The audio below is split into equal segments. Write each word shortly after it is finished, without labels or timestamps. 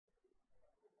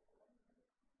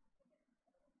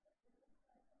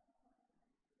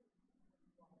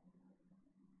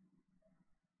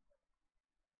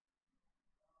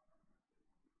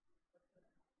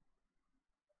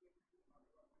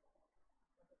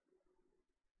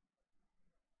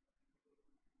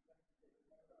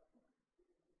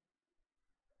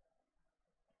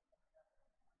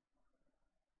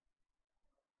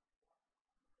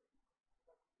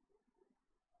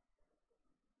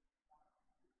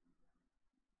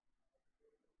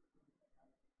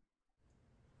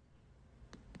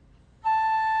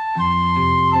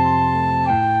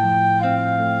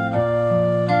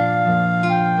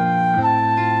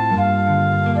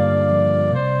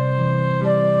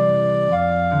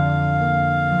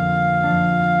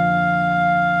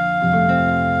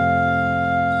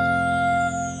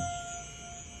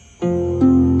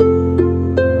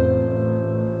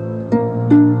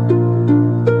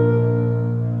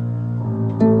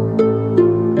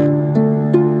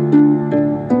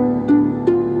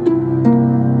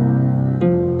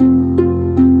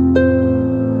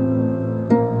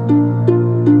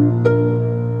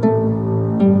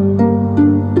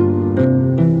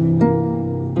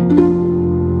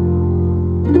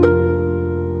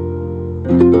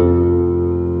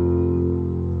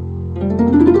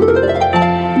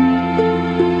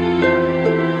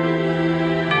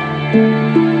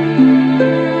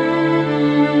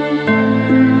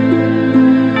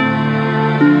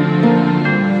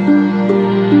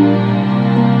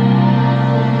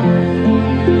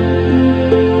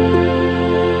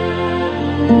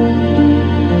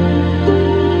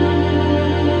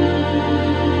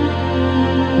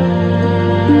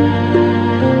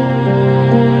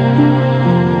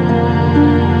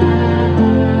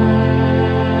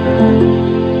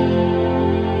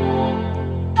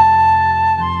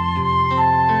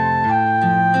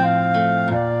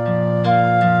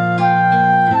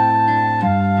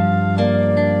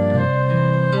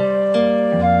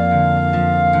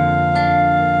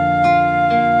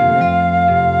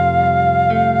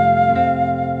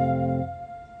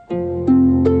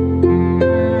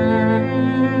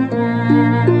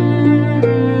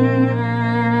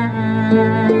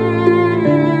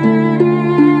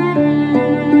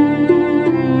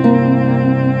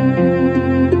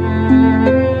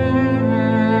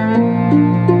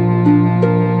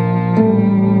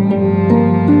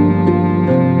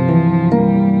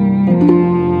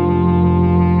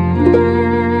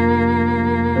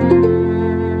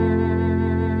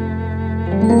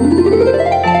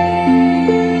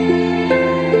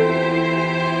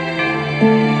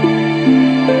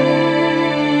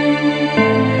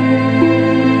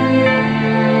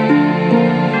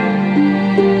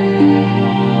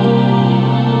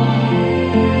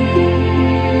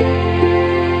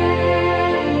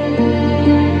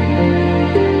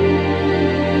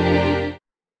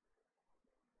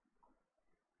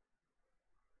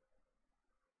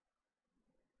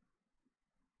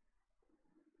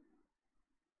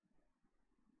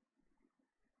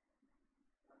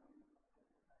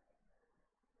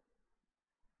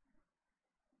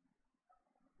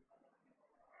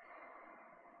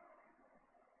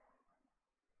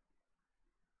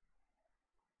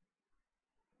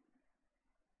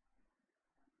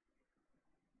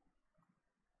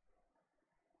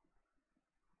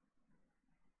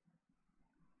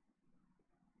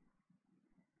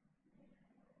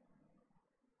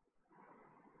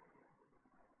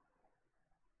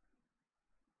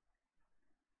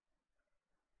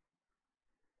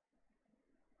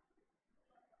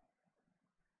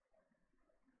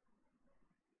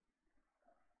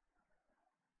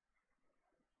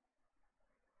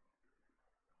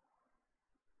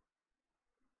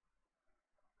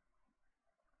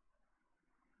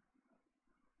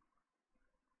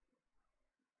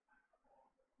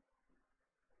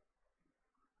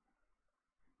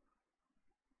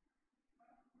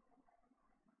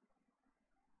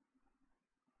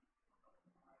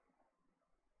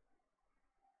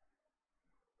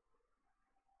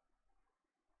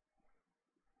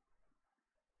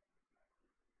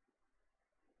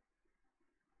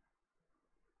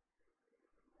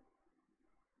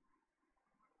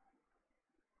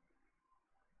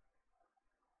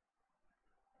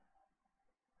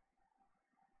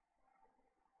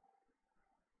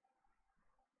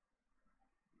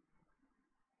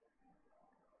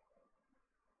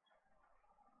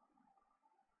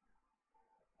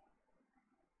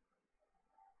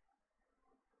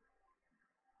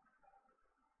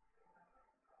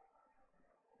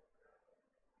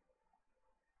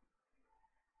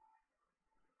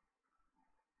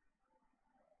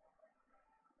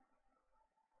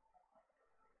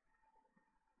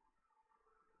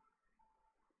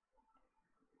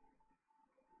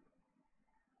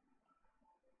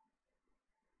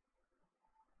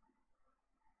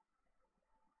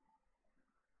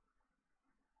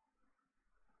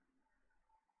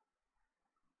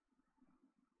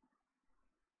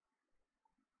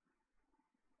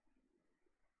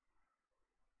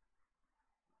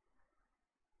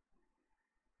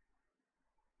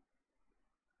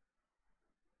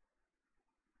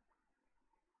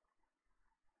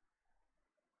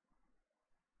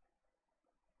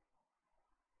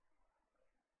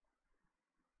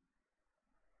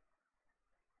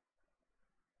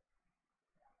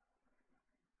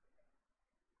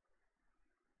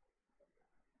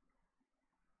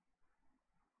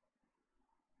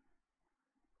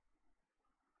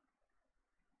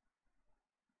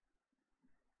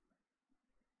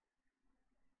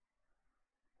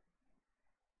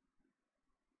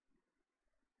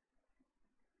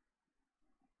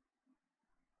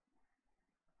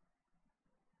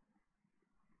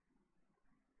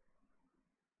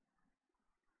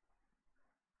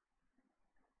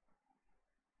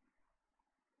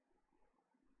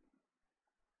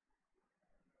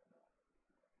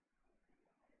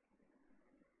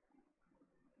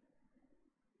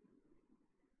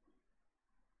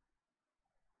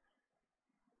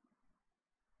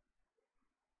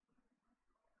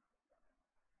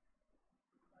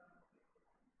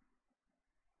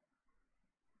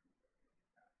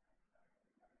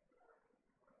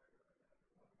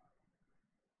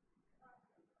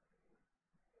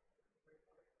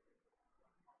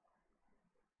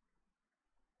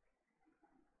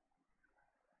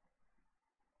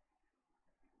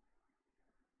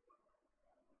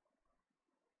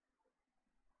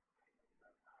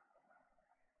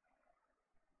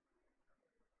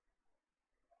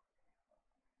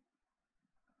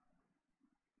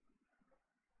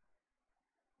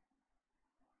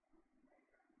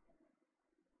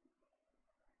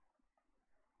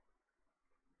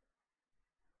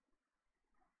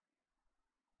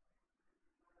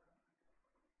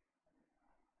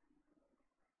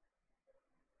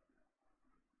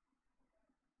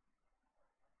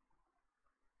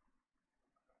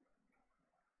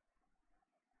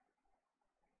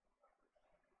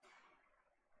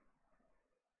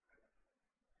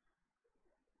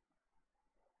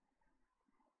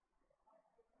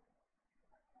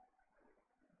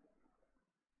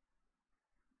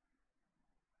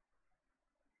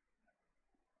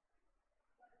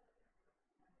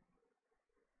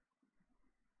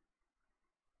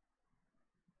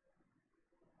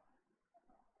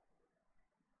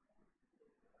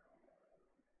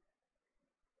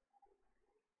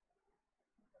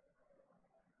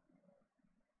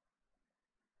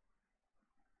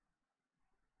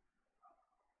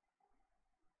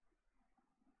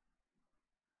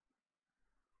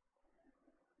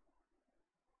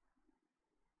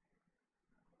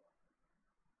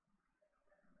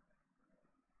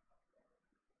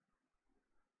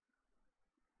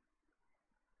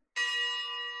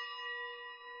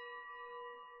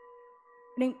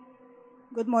Morning.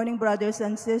 Good morning, brothers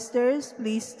and sisters.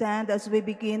 Please stand as we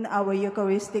begin our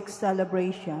Eucharistic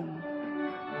celebration.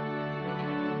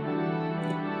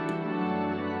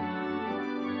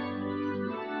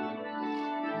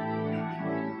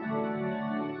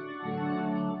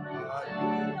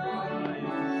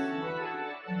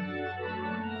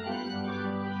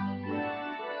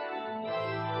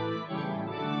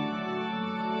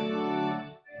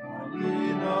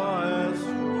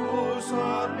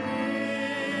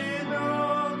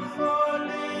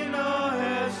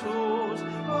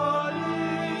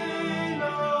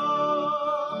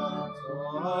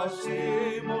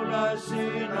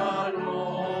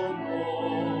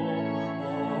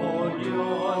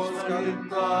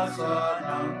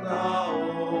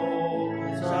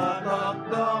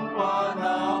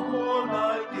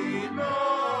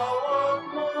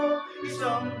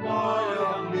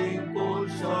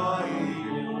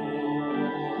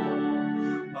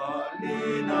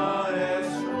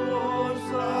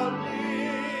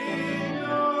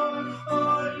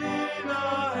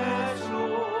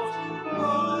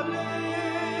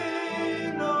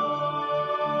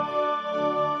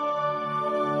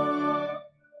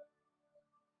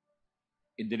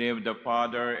 In the name of the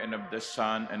Father, and of the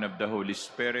Son, and of the Holy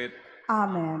Spirit.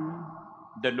 Amen.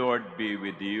 The Lord be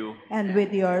with you. And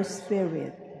with your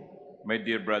spirit. My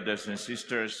dear brothers and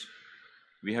sisters,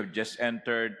 we have just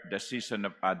entered the season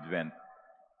of Advent.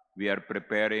 We are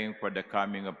preparing for the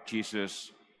coming of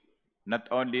Jesus, not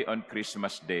only on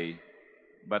Christmas Day,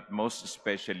 but most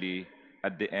especially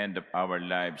at the end of our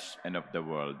lives and of the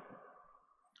world.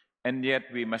 And yet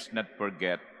we must not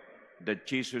forget that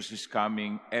Jesus is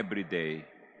coming every day,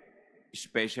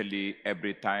 especially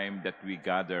every time that we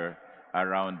gather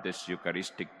around this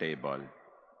Eucharistic table.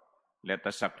 Let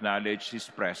us acknowledge His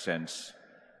presence,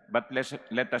 but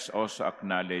let us also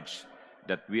acknowledge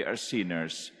that we are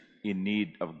sinners in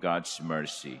need of God's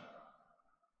mercy.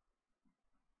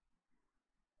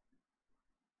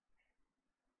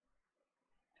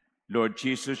 Lord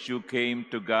Jesus, you came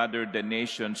to gather the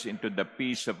nations into the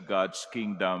peace of God's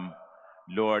kingdom.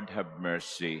 Lord, have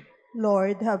mercy.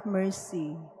 Lord, have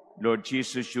mercy. Lord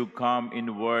Jesus, you come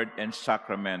in word and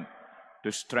sacrament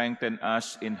to strengthen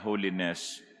us in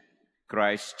holiness.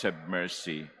 Christ, have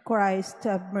mercy. Christ,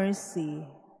 have mercy.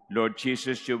 Lord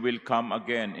Jesus, you will come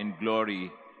again in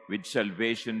glory with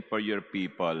salvation for your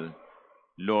people.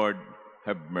 Lord,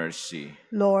 have mercy.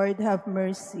 Lord, have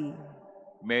mercy.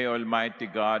 May Almighty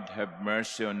God have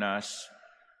mercy on us,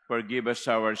 forgive us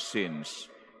our sins,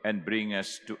 and bring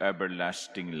us to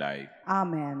everlasting life.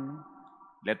 Amen.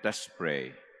 Let us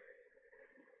pray.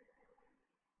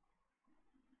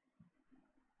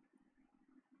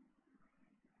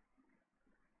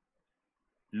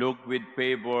 Look with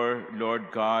favor,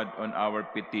 Lord God, on our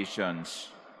petitions,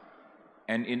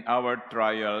 and in our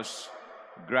trials,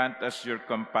 grant us your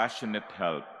compassionate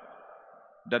help,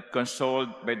 that consoled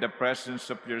by the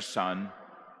presence of your Son,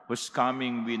 whose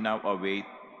coming we now await,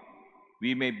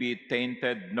 we may be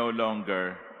tainted no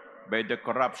longer by the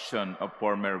corruption of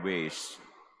former ways.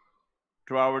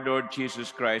 Through our Lord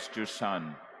Jesus Christ, your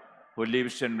Son, who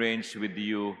lives and reigns with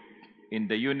you in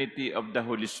the unity of the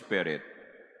Holy Spirit,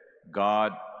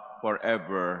 God,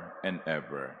 forever and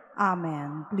ever.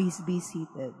 Amen. Please be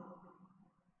seated.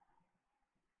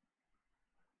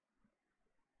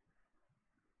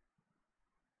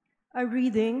 A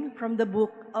reading from the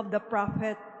book of the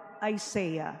prophet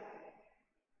Isaiah.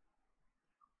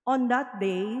 On that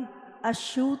day, a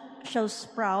shoot shall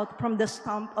sprout from the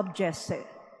stump of Jesse,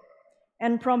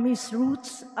 and from his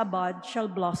roots a bud shall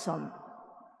blossom.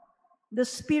 The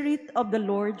Spirit of the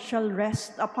Lord shall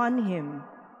rest upon him,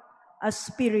 a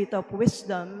spirit of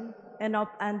wisdom and of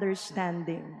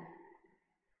understanding,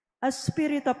 a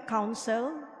spirit of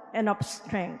counsel and of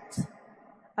strength,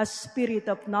 a spirit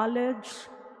of knowledge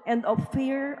and of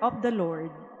fear of the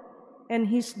Lord, and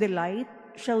his delight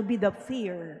shall be the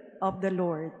fear of the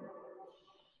Lord.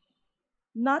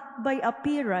 Not by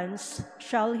appearance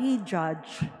shall he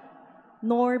judge,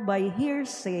 nor by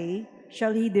hearsay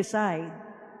shall he decide,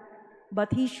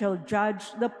 but he shall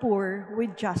judge the poor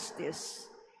with justice,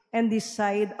 and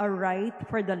decide aright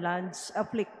for the land's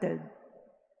afflicted.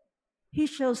 He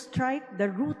shall strike the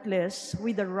ruthless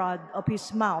with the rod of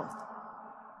his mouth,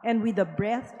 and with the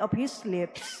breath of his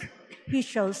lips he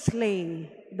shall slay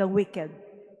the wicked.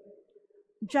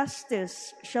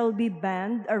 Justice shall be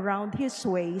bound around his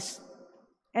waist,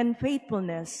 and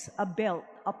faithfulness a belt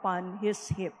upon his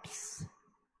hips.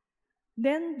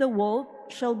 Then the wolf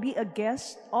shall be a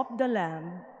guest of the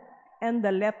lamb, and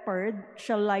the leopard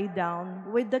shall lie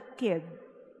down with the kid.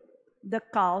 The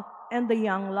calf and the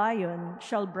young lion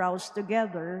shall browse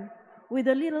together, with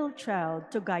a little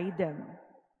child to guide them.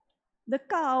 The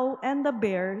cow and the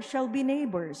bear shall be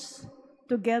neighbors.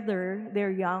 Together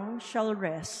their young shall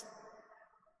rest.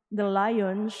 The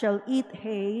lion shall eat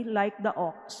hay like the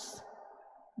ox.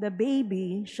 The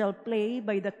baby shall play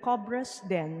by the cobra's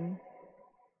den,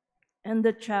 and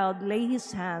the child lay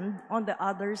his hand on the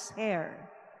other's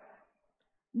hair.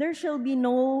 There shall be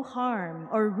no harm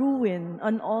or ruin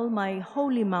on all my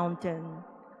holy mountain,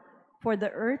 for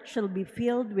the earth shall be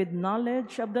filled with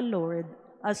knowledge of the Lord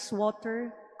as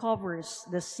water covers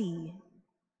the sea.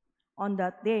 On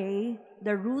that day,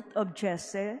 the root of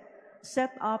Jesse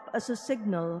set up as a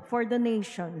signal for the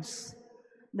nations.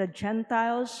 The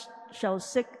Gentiles shall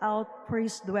seek out, for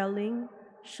his dwelling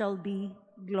shall be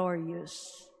glorious.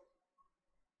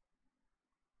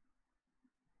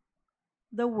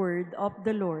 The word of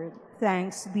the Lord.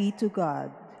 Thanks be to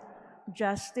God.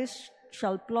 Justice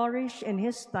shall flourish in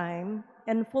his time,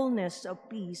 and fullness of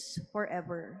peace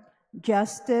forever.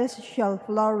 Justice shall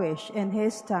flourish in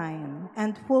his time,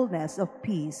 and fullness of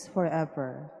peace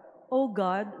forever. O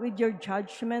God, with your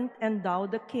judgment endow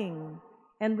the king,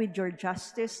 and with your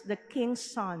justice the king's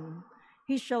son.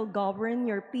 He shall govern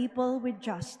your people with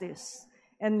justice,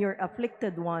 and your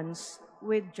afflicted ones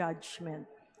with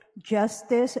judgment.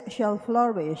 Justice shall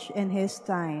flourish in his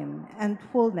time, and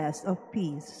fullness of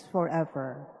peace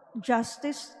forever.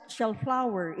 Justice shall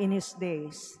flower in his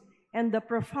days, and the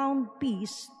profound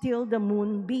peace till the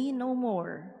moon be no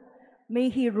more. May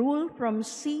he rule from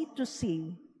sea to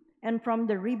sea, and from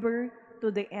the river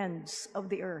to the ends of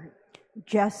the earth.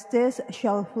 Justice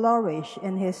shall flourish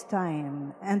in his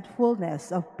time, and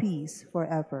fullness of peace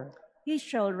forever. He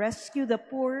shall rescue the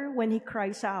poor when he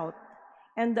cries out,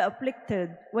 and the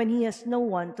afflicted when he has no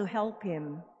one to help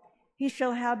him. He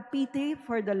shall have pity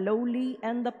for the lowly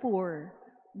and the poor.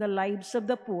 The lives of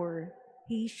the poor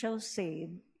he shall save.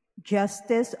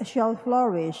 Justice shall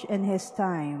flourish in his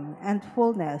time, and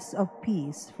fullness of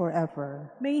peace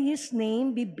forever. May his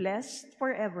name be blessed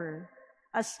forever.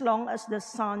 As long as the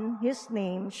sun, his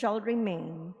name shall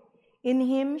remain. In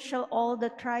him shall all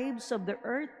the tribes of the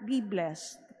earth be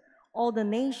blessed. All the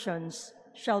nations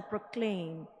shall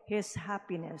proclaim his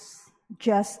happiness.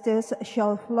 Justice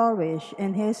shall flourish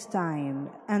in his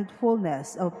time, and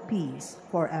fullness of peace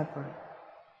forever.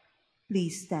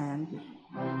 Please stand.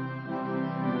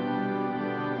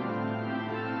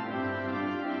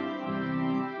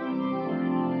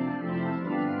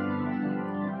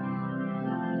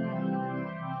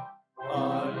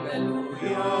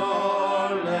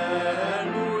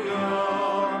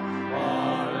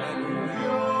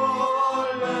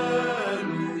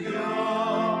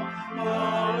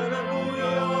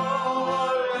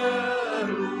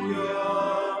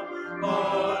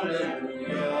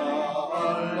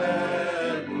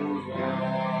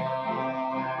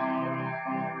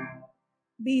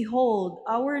 Behold,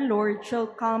 our Lord shall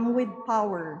come with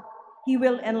power. He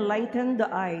will enlighten the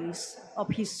eyes of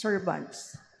his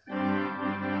servants.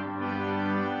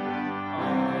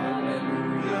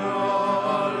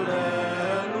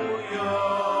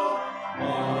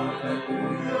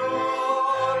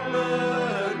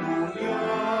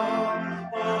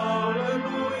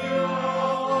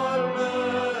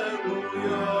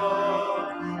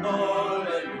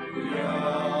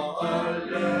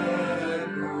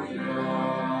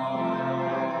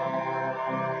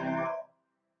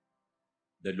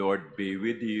 The Lord be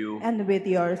with you. And with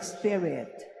your spirit.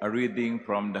 A reading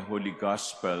from the Holy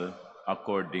Gospel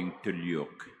according to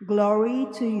Luke. Glory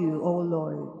to you, O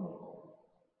Lord.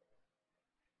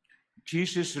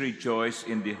 Jesus rejoiced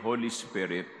in the Holy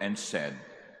Spirit and said,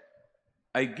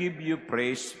 I give you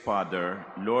praise, Father,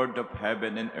 Lord of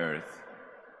heaven and earth,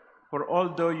 for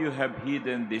although you have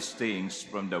hidden these things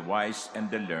from the wise and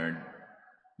the learned,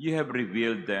 you have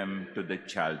revealed them to the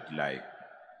childlike.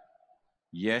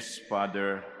 Yes,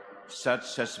 Father,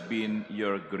 such has been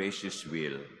your gracious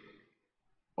will.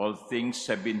 All things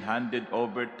have been handed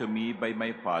over to me by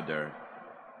my Father.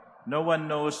 No one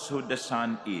knows who the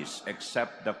Son is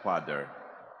except the Father,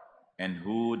 and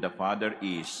who the Father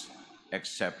is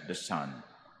except the Son,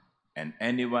 and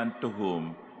anyone to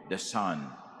whom the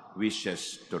Son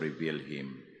wishes to reveal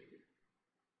him.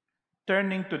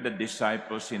 Turning to the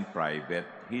disciples in private,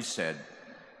 he said,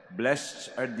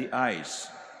 Blessed are the eyes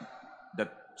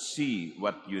that see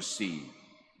what you see.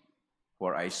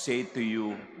 For I say to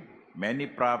you, many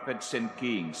prophets and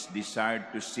kings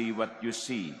desired to see what you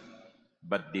see,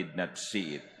 but did not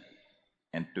see it,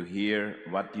 and to hear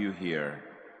what you hear,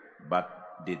 but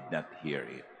did not hear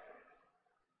it.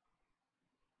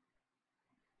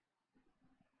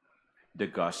 The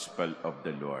Gospel of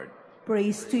the Lord.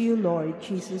 Praise to you, Lord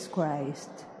Jesus Christ.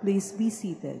 Please be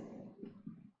seated.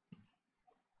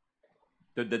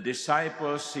 To the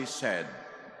disciples he said,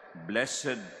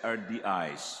 "Blessed are the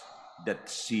eyes that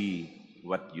see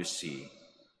what you see."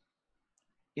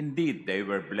 Indeed, they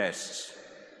were blessed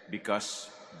because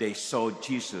they saw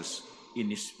Jesus in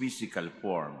his physical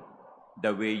form, the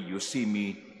way you see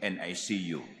me and I see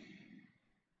you.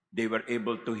 They were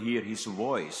able to hear his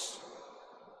voice.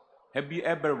 Have you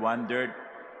ever wondered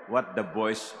what the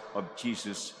voice of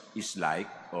Jesus is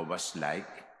like or was like?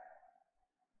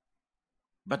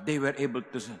 But they were able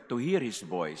to hear his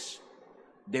voice.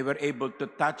 They were able to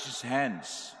touch his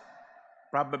hands.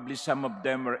 Probably some of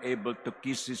them were able to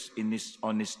kiss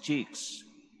on his cheeks.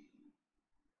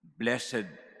 Blessed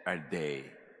are they.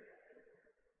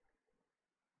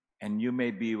 And you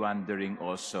may be wondering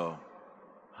also,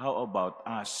 how about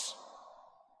us?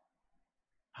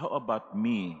 How about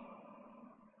me?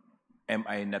 Am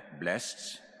I not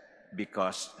blessed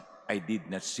because I did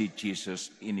not see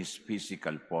Jesus in his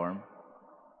physical form?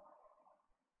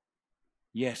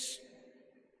 Yes,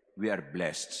 we are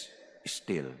blessed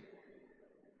still.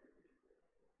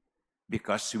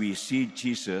 Because we see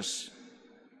Jesus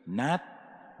not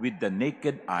with the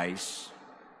naked eyes,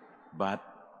 but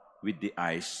with the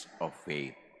eyes of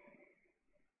faith.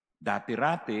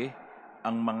 Dati-rati,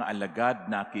 ang mga alagad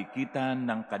nakikita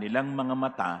ng kanilang mga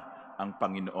mata ang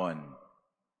Panginoon.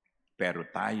 Pero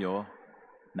tayo,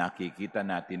 nakikita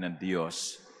natin ng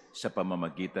Diyos sa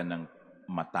pamamagitan ng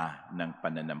mata ng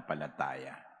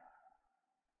pananampalataya.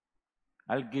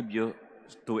 I'll give you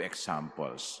two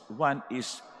examples. One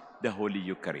is the Holy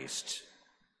Eucharist.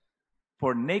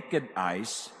 For naked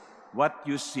eyes, what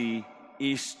you see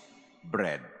is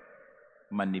bread.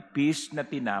 Manipis na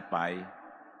tinapay,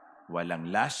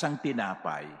 walang lasang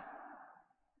tinapay,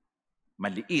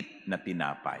 maliit na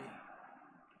tinapay.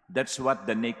 That's what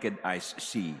the naked eyes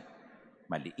see,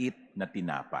 maliit na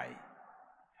tinapay.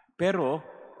 Pero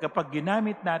kapag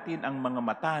ginamit natin ang mga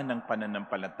mata ng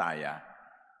pananampalataya,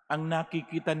 ang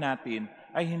nakikita natin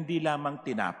ay hindi lamang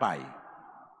tinapay.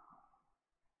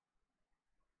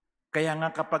 Kaya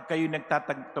nga kapag kayo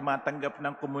tumatanggap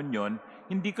ng komunyon,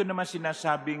 hindi ko naman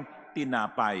sinasabing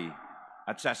tinapay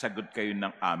at sasagot kayo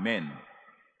ng amen.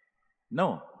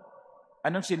 No.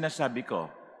 Anong sinasabi ko?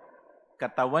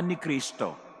 Katawan ni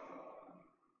Kristo.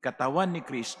 Katawan ni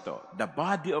Kristo. The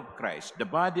body of Christ. The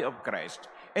body of Christ.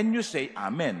 And you say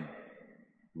amen.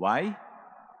 Why?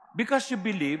 Because you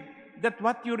believe that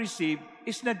what you receive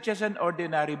is not just an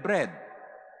ordinary bread.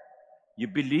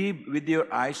 You believe with your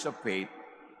eyes of faith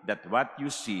that what you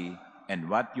see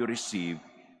and what you receive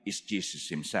is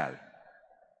Jesus himself.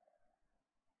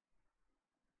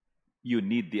 You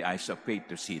need the eyes of faith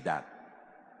to see that.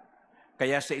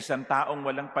 Kaya sa isang taong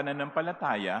walang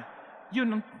pananampalataya,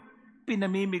 yun ang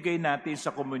pinamimigay natin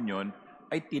sa komunyon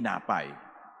ay tinapay.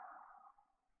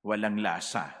 Walang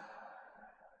lasa.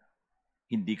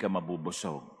 Hindi ka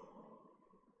mabubusog.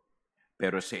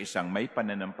 Pero sa isang may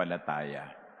pananampalataya,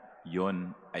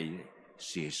 yon ay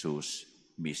si Jesus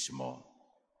mismo.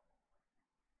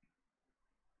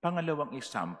 Pangalawang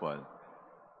example,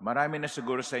 marami na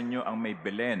siguro sa inyo ang may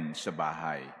Belen sa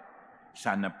bahay.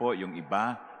 Sana po yung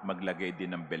iba maglagay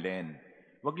din ng Belen.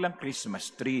 Wag lang Christmas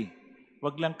tree,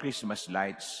 wag lang Christmas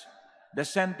lights. The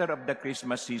center of the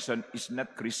Christmas season is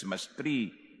not Christmas tree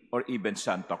or even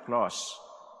Santa Claus.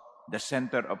 The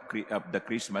center of the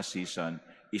Christmas season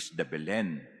is the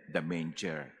Belen, the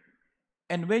manger.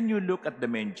 And when you look at the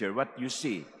manger, what you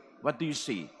see? What do you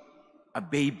see? A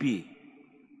baby.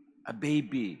 A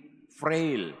baby.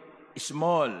 Frail.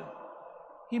 Small.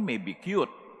 He may be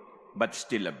cute, but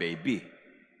still a baby.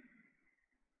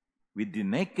 With the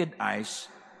naked eyes,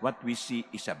 what we see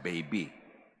is a baby.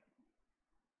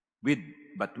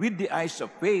 But with the eyes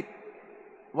of faith,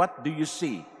 what do you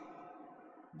see?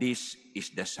 This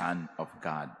is the Son of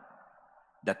God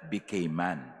that became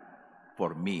man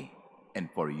for me and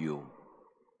for you.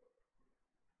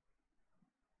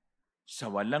 Sa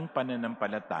walang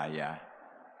pananampalataya,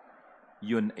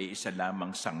 yun ay isa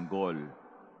lamang sanggol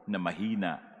na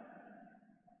mahina,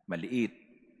 maliit,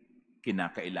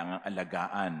 kinakailangang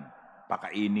alagaan,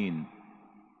 pakainin,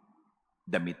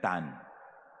 damitan.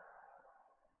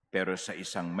 Pero sa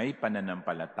isang may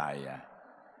pananampalataya,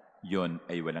 yun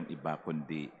ay walang iba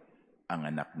kundi ang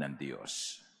anak ng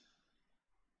Diyos.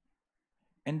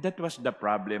 And that was the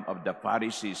problem of the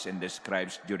Pharisees and the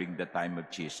scribes during the time of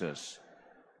Jesus.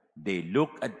 They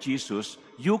look at Jesus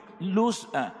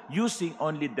using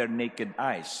only their naked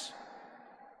eyes.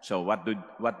 So what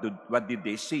did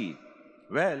they see?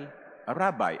 Well, a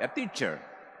rabbi, a teacher,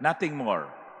 nothing more.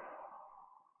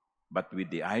 But with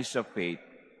the eyes of faith,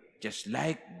 just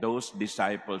like those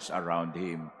disciples around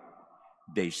him,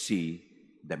 they see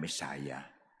the Messiah.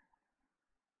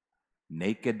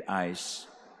 Naked eyes,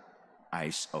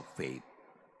 eyes of faith.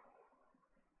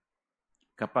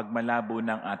 Kapag malabo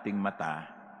ng ating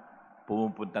mata,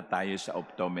 pumupunta tayo sa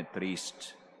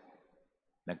optometrist.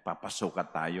 Nagpapasukat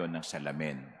tayo ng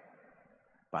salamin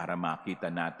para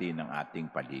makita natin ang ating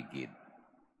paligid.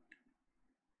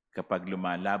 Kapag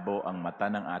lumalabo ang mata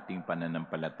ng ating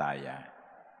pananampalataya,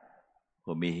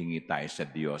 humihingi tayo sa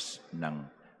Diyos ng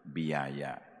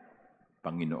biyaya.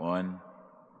 Panginoon,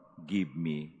 give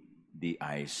me the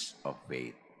eyes of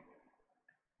faith.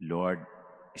 Lord,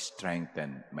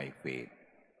 strengthen my faith.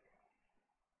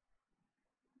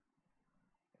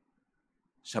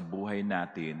 Sa buhay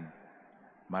natin,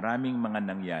 maraming mga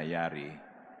nangyayari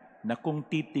na kung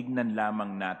titignan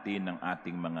lamang natin ang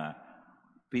ating mga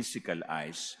physical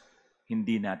eyes,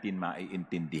 hindi natin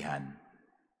maiintindihan.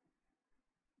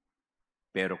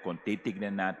 Pero kung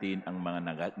titignan natin ang mga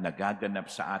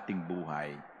nagaganap sa ating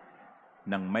buhay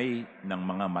ng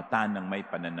mga mata ng may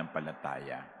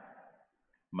pananampalataya,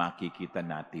 makikita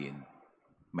natin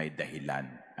may dahilan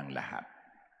ang lahat.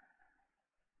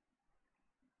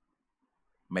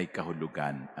 May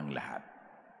kahulugan ang lahat.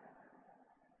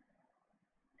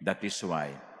 That is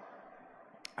why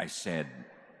I said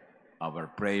our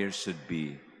prayer should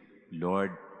be,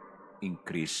 Lord,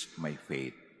 increase my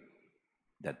faith,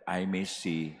 that I may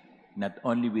see not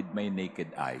only with my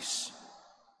naked eyes,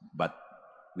 but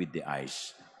with the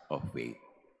eyes of faith.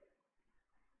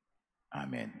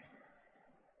 Amen.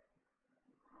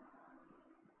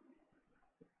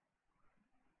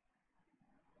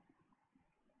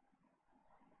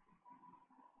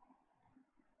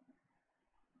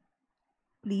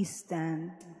 Please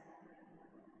stand.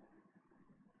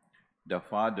 The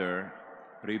Father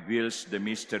reveals the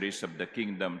mysteries of the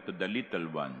kingdom to the little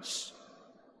ones.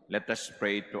 Let us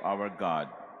pray to our God,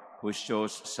 who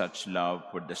shows such love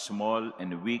for the small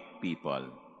and weak people.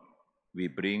 We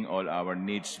bring all our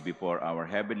needs before our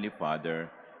Heavenly Father,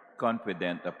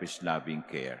 confident of His loving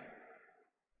care.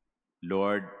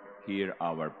 Lord, hear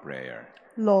our prayer.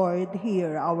 Lord,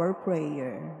 hear our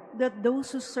prayer. That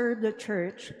those who serve the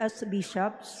Church as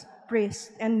bishops,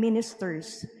 priests, and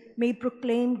ministers may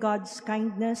proclaim God's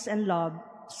kindness and love,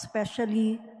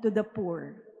 especially to the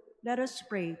poor. Let us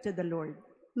pray to the Lord.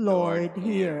 Lord,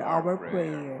 hear our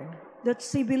prayer. That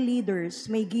civil leaders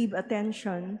may give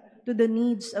attention to the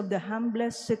needs of the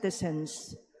humblest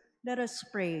citizens. Let us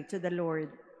pray to the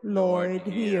Lord. Lord,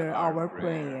 hear our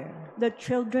prayer. That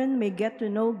children may get to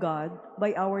know God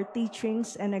by our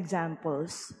teachings and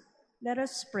examples. Let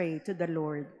us pray to the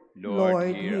Lord.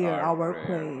 Lord, hear our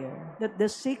prayer. That the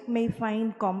sick may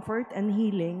find comfort and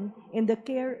healing in the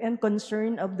care and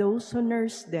concern of those who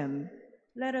nurse them.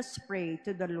 Let us pray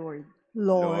to the Lord.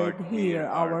 Lord, hear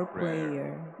our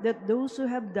prayer. That those who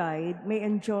have died may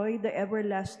enjoy the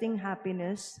everlasting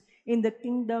happiness in the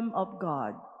kingdom of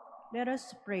God. Let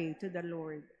us pray to the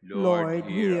Lord. Lord,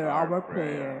 hear our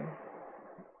prayer.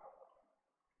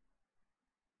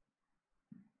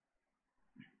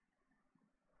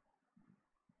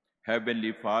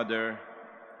 Heavenly Father,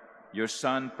 your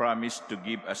Son promised to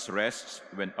give us rest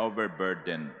when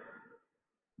overburdened.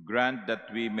 Grant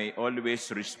that we may always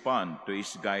respond to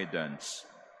His guidance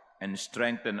and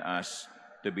strengthen us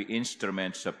to be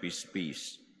instruments of His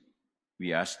peace.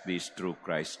 We ask this through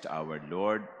Christ our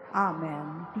Lord.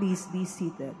 Amen. Please be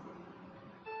seated.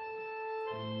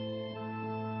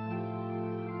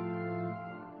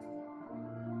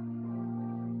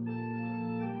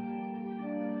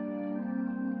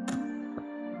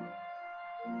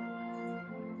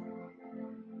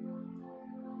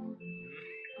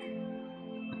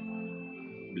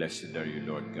 Blessed are you,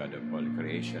 Lord God of all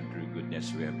creation. Through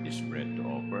goodness we have this bread to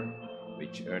offer,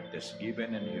 which earth has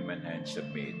given and human hands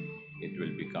have made. It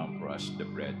will become for us the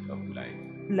bread of life.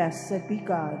 Blessed be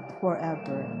God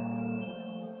forever.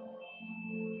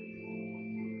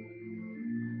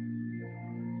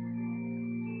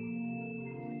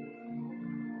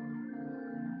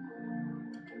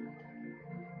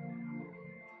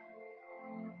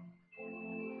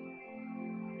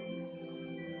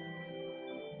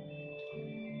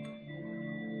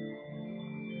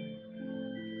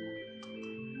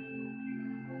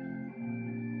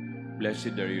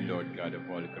 Blessed are you, Lord God of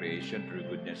all creation. Through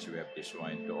goodness we have this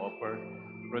wine to offer,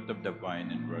 fruit of the vine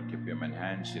and work of human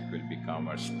hands. It will become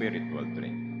our spiritual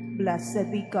drink. Blessed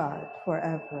be God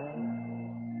forever.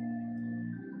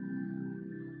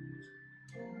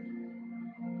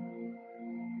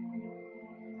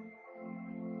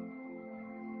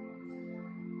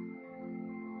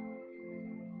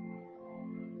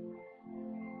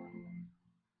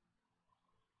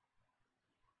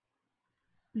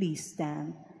 Please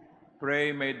stand.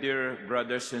 Pray, my dear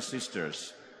brothers and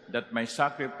sisters, that my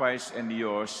sacrifice and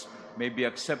yours may be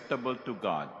acceptable to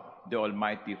God, the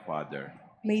Almighty Father.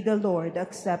 May the Lord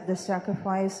accept the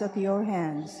sacrifice at your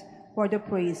hands for the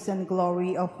praise and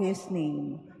glory of his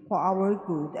name, for our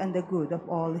good and the good of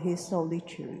all his holy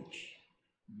church.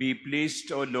 Be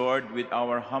pleased, O Lord, with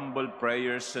our humble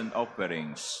prayers and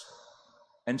offerings.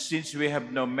 And since we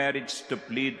have no merits to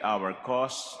plead our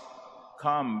cause,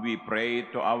 come, we pray,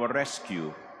 to our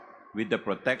rescue with the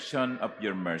protection of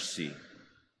your mercy.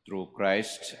 Through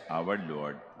Christ our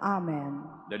Lord. Amen.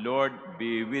 The Lord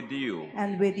be with you.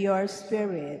 And with your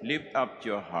spirit. Lift up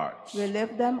your hearts. We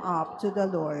lift them up to the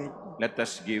Lord. Let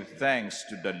us give thanks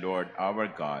to the Lord our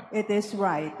God. It is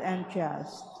right and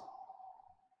just.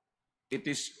 It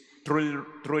is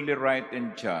truly right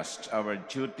and just, our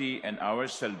duty and our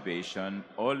salvation,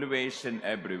 always and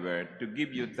everywhere, to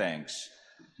give you thanks,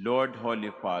 Lord,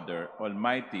 Holy Father,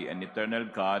 Almighty and eternal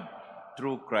God,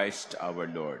 through Christ our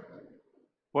Lord.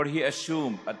 For he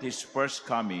assumed at his first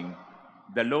coming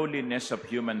the lowliness of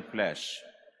human flesh,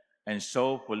 and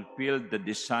so fulfilled the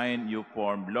design you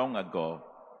formed long ago,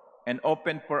 and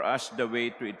opened for us the way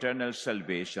to eternal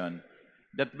salvation,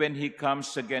 that when he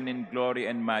comes again in glory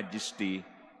and majesty,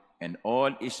 and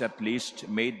all is at least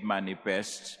made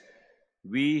manifest,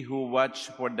 we who watch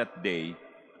for that day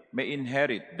may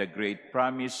inherit the great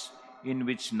promise in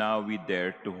which now we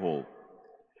dare to hope.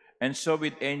 And so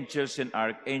with angels and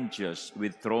archangels,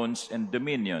 with thrones and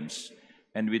dominions,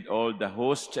 and with all the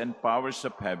hosts and powers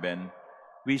of heaven,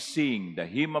 we sing the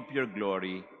hymn of your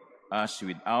glory, as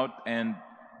without end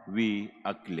we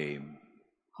acclaim.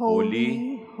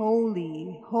 Holy,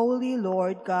 holy, holy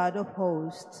Lord God of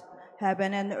hosts,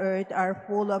 heaven and earth are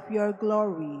full of your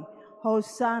glory.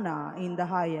 Hosanna in the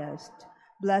highest.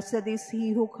 Blessed is he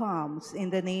who comes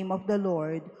in the name of the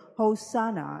Lord.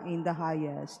 Hosanna in the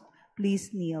highest. Please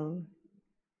kneel.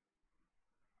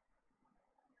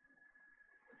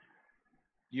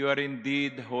 You are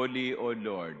indeed holy, O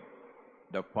Lord,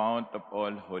 the fount of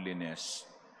all holiness.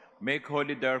 Make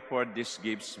holy, therefore, these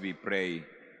gifts, we pray,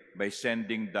 by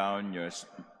sending down your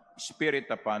Spirit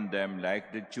upon them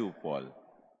like the dewfall,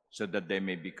 so that they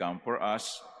may become for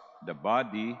us the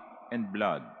body and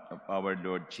blood of our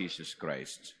Lord Jesus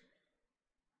Christ.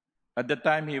 At the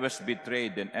time he was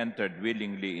betrayed and entered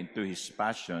willingly into his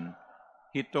passion,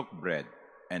 he took bread,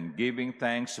 and giving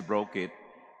thanks, broke it,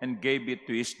 and gave it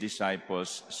to his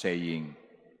disciples, saying,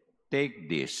 "Take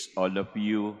this, all of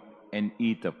you, and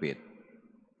eat of it,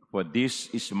 for this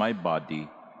is my body,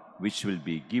 which will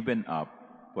be given up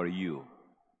for you."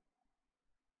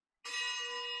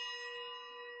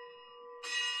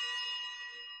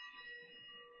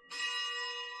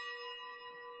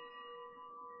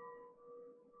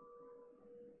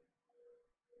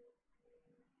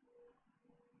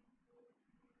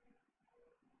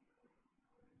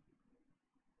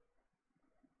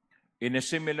 In a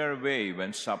similar way,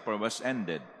 when supper was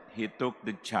ended, he took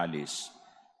the chalice,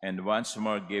 and once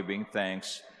more giving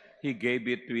thanks, he gave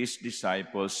it to his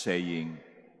disciples, saying,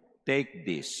 "Take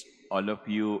this, all of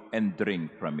you, and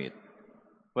drink from it.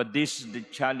 For this is the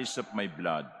chalice of my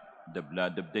blood, the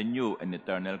blood of the new and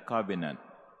eternal covenant,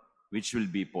 which will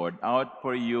be poured out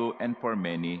for you and for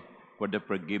many for the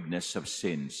forgiveness of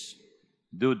sins.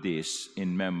 Do this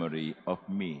in memory of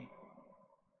me."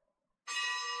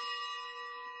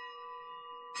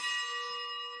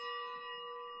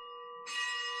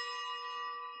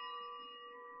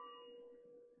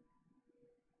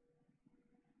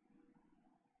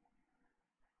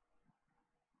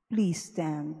 Please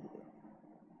stand.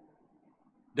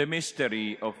 The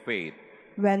mystery of faith.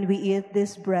 When we eat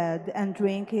this bread and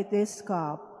drink this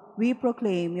cup, we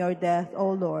proclaim your death,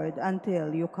 O Lord,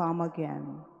 until you come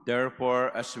again.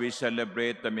 Therefore, as we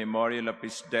celebrate the memorial of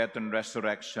his death and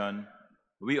resurrection,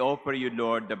 we offer you,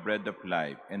 Lord, the bread of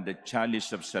life and the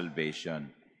chalice of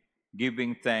salvation,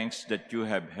 giving thanks that you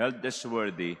have held us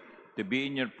worthy to be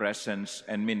in your presence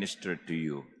and minister to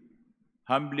you.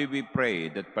 Humbly we pray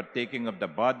that, partaking of the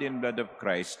body and blood of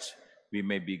Christ, we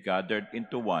may be gathered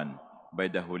into one by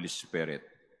the Holy Spirit.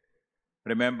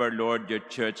 Remember, Lord, your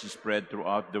church is spread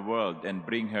throughout the world, and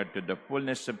bring her to the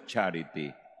fullness of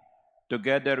charity,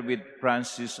 together with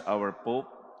Francis, our Pope,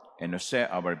 and Jose,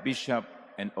 our Bishop,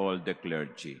 and all the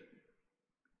clergy.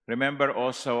 Remember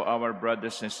also our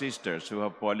brothers and sisters who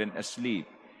have fallen asleep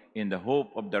in the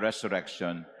hope of the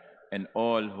resurrection, and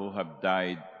all who have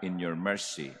died in your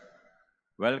mercy.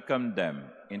 Welcome them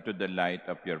into the light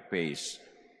of your face.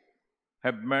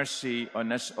 Have mercy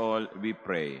on us all, we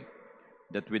pray,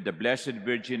 that with the Blessed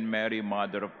Virgin Mary,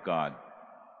 Mother of God,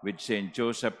 with Saint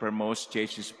Joseph, her most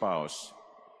chaste spouse,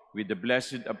 with the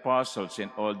blessed apostles and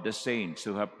all the saints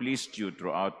who have pleased you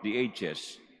throughout the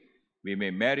ages, we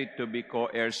may merit to be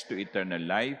co-heirs to eternal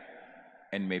life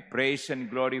and may praise and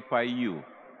glorify you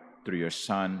through your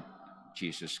Son,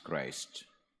 Jesus Christ.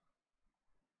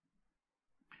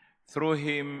 Through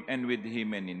him and with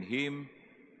him and in him,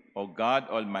 O God,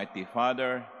 Almighty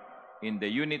Father, in the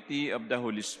unity of the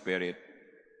Holy Spirit,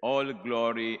 all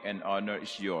glory and honor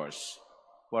is yours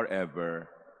forever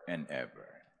and ever.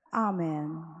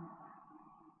 Amen.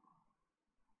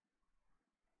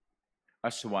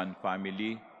 As one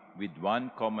family, with one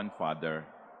common Father,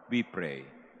 we pray.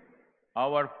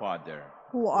 Our Father,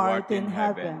 Who art in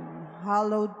heaven,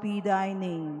 hallowed be thy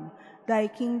name. Thy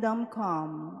kingdom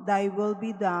come, thy will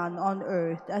be done on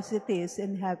earth as it is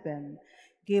in heaven.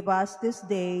 Give us this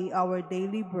day our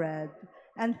daily bread,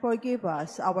 and forgive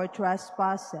us our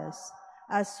trespasses,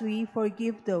 as we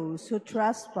forgive those who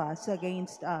trespass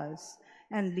against us.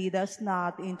 And lead us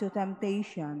not into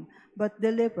temptation, but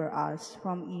deliver us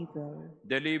from evil.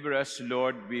 Deliver us,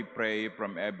 Lord, we pray,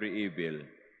 from every evil.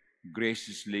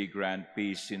 Graciously grant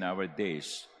peace in our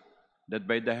days,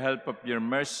 that by the help of your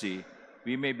mercy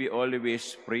we may be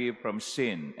always free from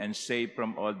sin and safe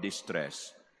from all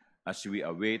distress, as we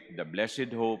await the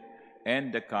blessed hope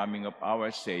and the coming of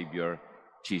our Savior,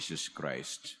 Jesus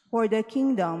Christ. For the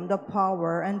kingdom, the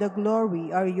power, and the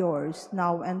glory are yours,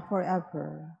 now and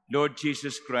forever. Lord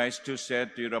Jesus Christ, who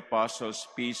said to your apostles,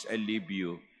 "Peace I leave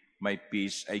you, my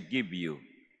peace I give you,"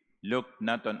 look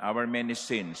not on our many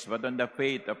sins, but on the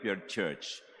faith of your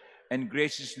church, and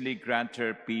graciously grant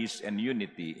her peace and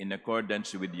unity in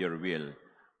accordance with your will,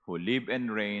 who live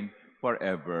and reign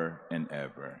forever and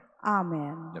ever.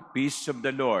 Amen. The peace of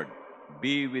the Lord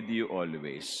be with you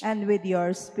always. And with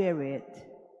your spirit.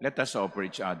 Let us offer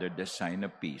each other the sign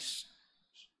of peace.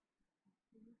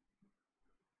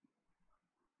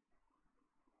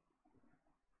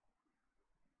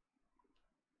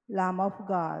 Lamb of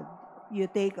God, you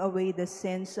take away the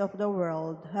sins of the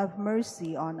world, have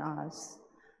mercy on us.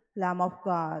 Lamb of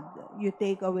God, you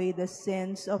take away the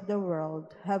sins of the world,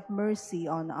 have mercy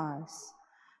on us.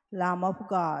 Lamb of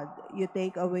God, you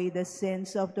take away the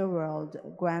sins of the world,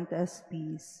 grant us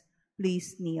peace.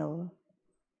 Please kneel.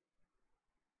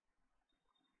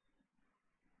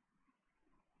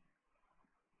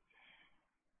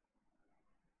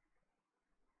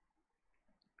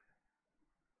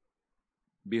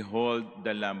 Behold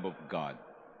the Lamb of God,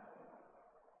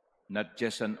 not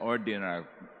just an ordinary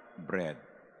bread.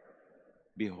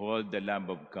 Behold the Lamb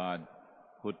of God,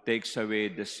 who takes away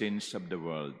the sins of the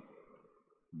world.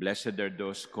 Blessed are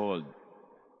those called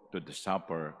to the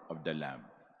supper of the Lamb.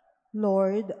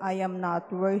 Lord, I am not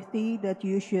worthy that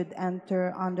you should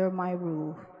enter under my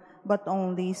roof, but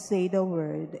only say the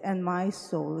word, and my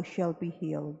soul shall be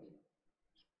healed.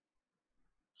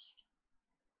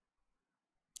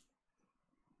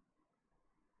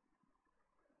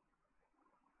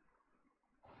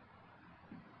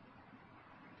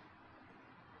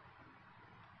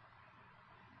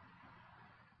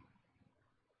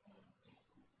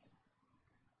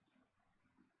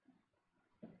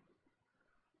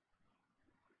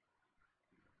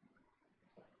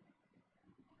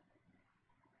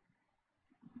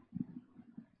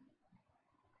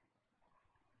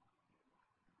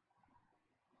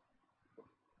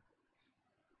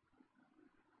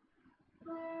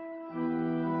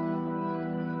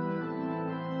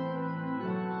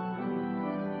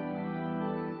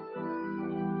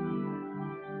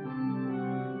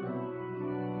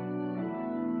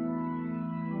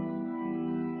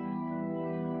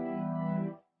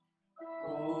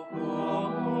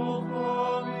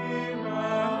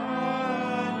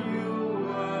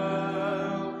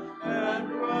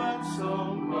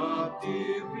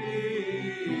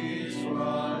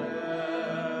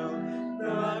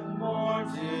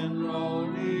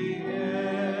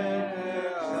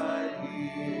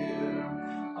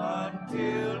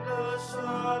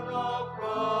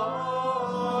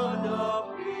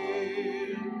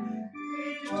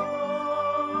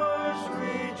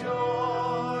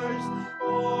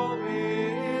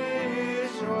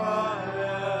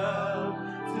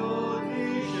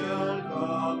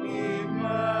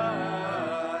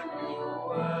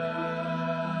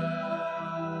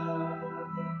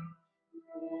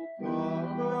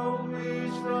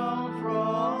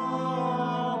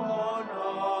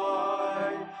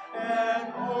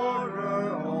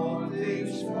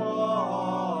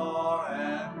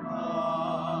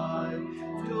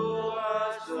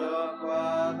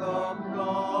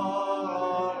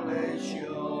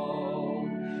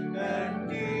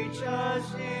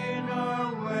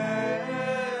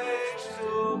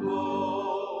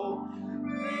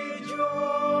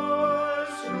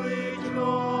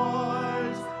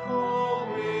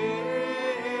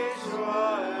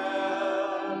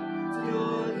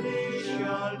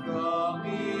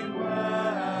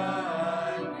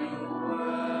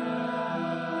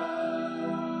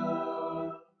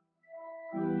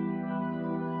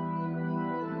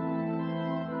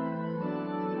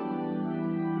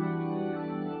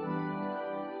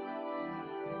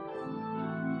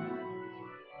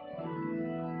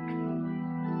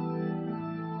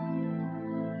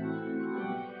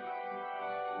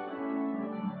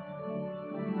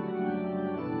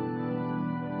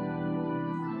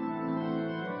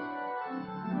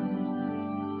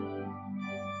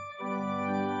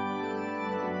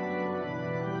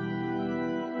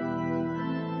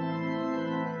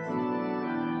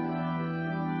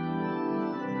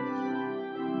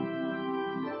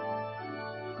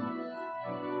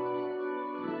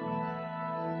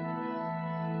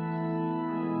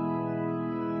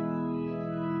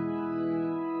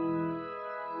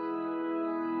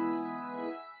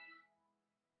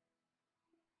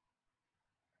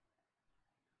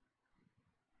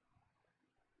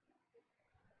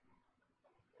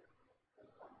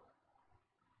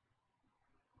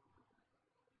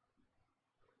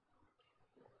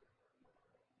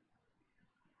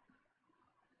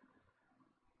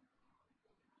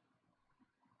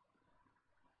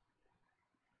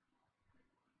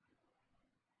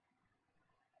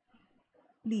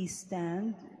 Please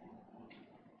stand.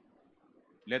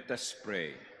 Let us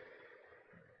pray.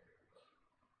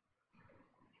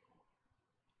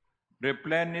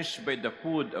 Replenished by the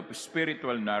food of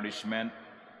spiritual nourishment,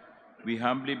 we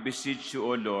humbly beseech you,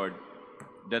 O Lord,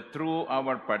 that through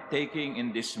our partaking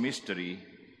in this mystery,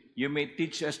 you may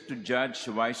teach us to judge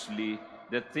wisely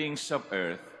the things of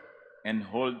earth and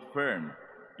hold firm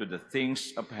to the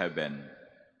things of heaven.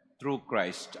 Through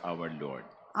Christ our Lord.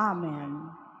 Amen.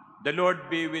 The Lord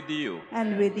be with you.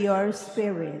 And with your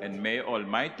spirit. And may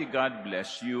Almighty God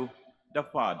bless you, the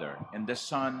Father, and the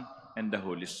Son, and the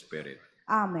Holy Spirit.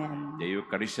 Amen. The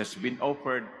Eucharist has been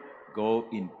offered. Go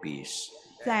in peace.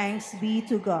 Thanks be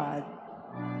to God.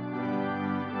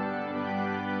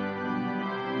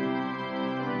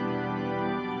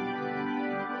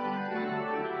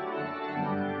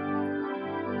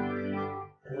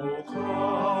 O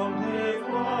come,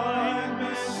 divine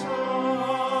Messiah,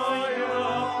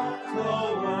 the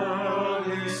world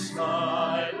is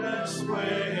silence,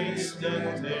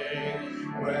 wasted day,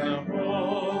 when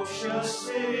hope shall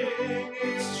sing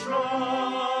its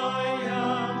triumph,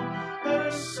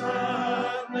 and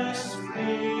sadness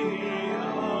flee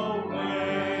away.